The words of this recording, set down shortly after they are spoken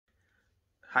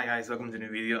Hi guys, welcome to a new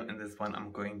video. In this one I'm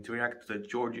going to react to the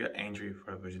Georgia entry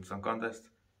for Eurovision Song Contest.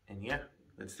 And yeah,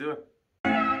 let's do it.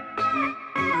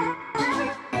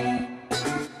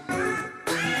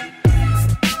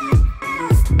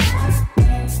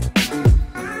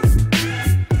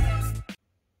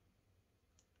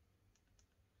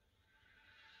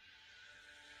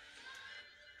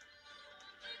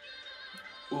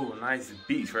 Ooh, nice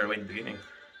beats right away in the beginning.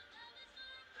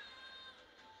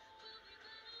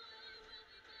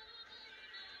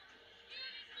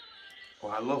 Oh,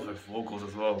 I love her vocals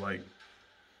as well, like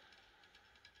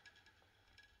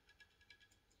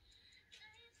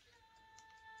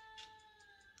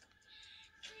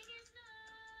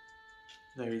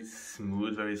very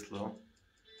smooth, very slow.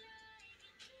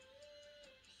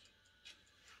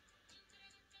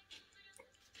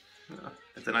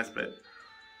 It's a nice bit.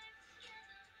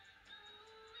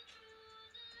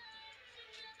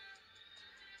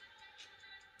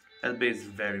 That bass is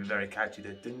very catchy.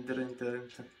 The dun, dun, dun, dun,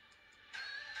 dun.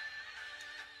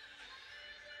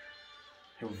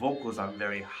 Her vocals are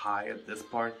very high at this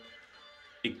part.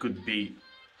 It could be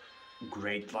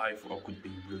great live or could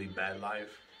be really bad live.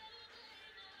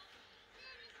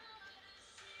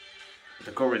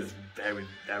 The chorus is very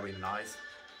nice.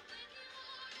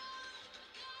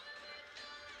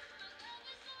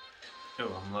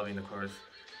 Oh, I'm loving the chorus.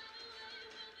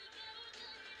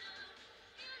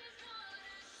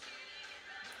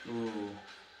 Ooh,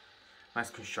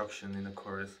 nice construction in the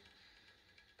chorus.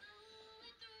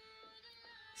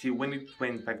 See, when it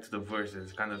went back to the verses,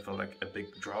 it kind of felt like a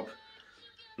big drop.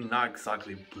 Not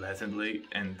exactly pleasantly,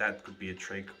 and that could be a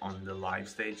trick on the live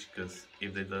stage, because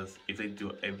if they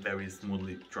do a very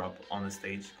smoothly drop on the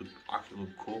stage, it could actually look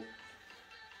cool.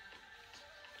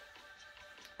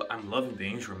 But I'm loving the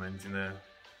instruments in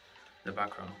the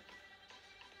background.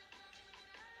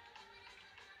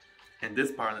 And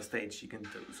this part on the stage, you can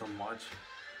do so much.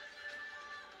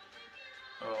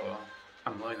 Oh,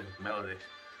 I'm loving the melody.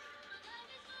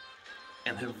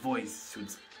 And her voice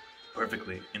suits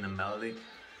perfectly in the melody.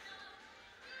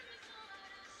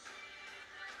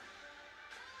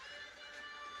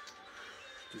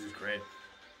 This is great.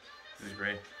 This is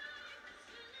great.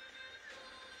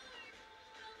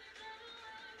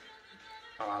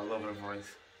 Oh, I love her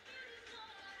voice.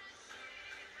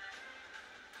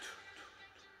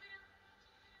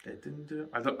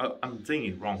 I'm saying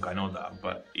it wrong, I know that,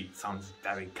 but it sounds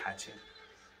very catchy.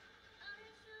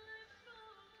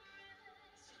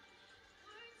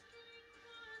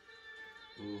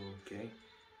 Ooh, okay.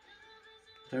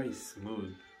 Very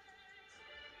smooth.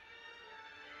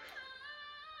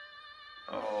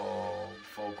 Oh,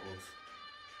 vocals.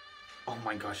 Oh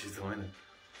my gosh, she's doing it.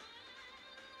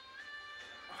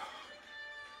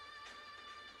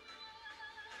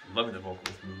 Loving the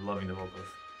vocals, loving the vocals.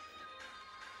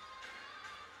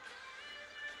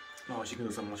 Oh, she can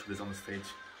do so much with this on the stage.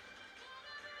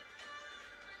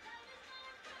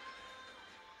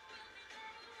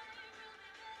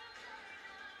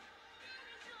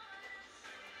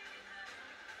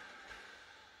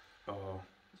 Oh,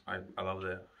 I love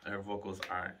that. Her vocals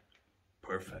are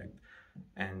perfect.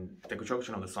 And the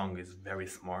construction of the song is very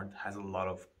smart, has a lot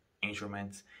of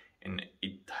instruments, and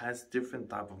it has different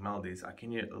type of melodies. I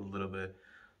can hear a little bit,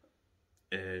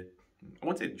 I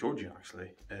would say Georgian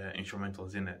actually,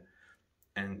 instrumentals in it.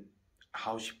 And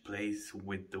how she plays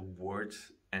with the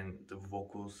words and the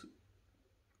vocals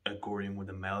according with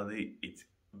the melody, it's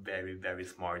very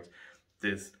smart.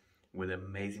 This with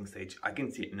amazing stage, I can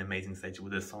see an amazing stage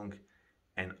with this song,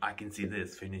 and I can see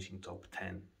this finishing top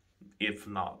 10, if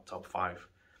not top 5.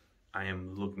 I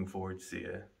am looking forward to see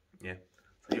it. Yeah,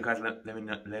 so you guys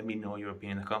let me know your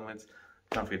opinion in the comments.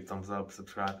 Don't forget to thumbs up,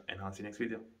 subscribe, and I'll see you next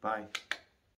video. Bye.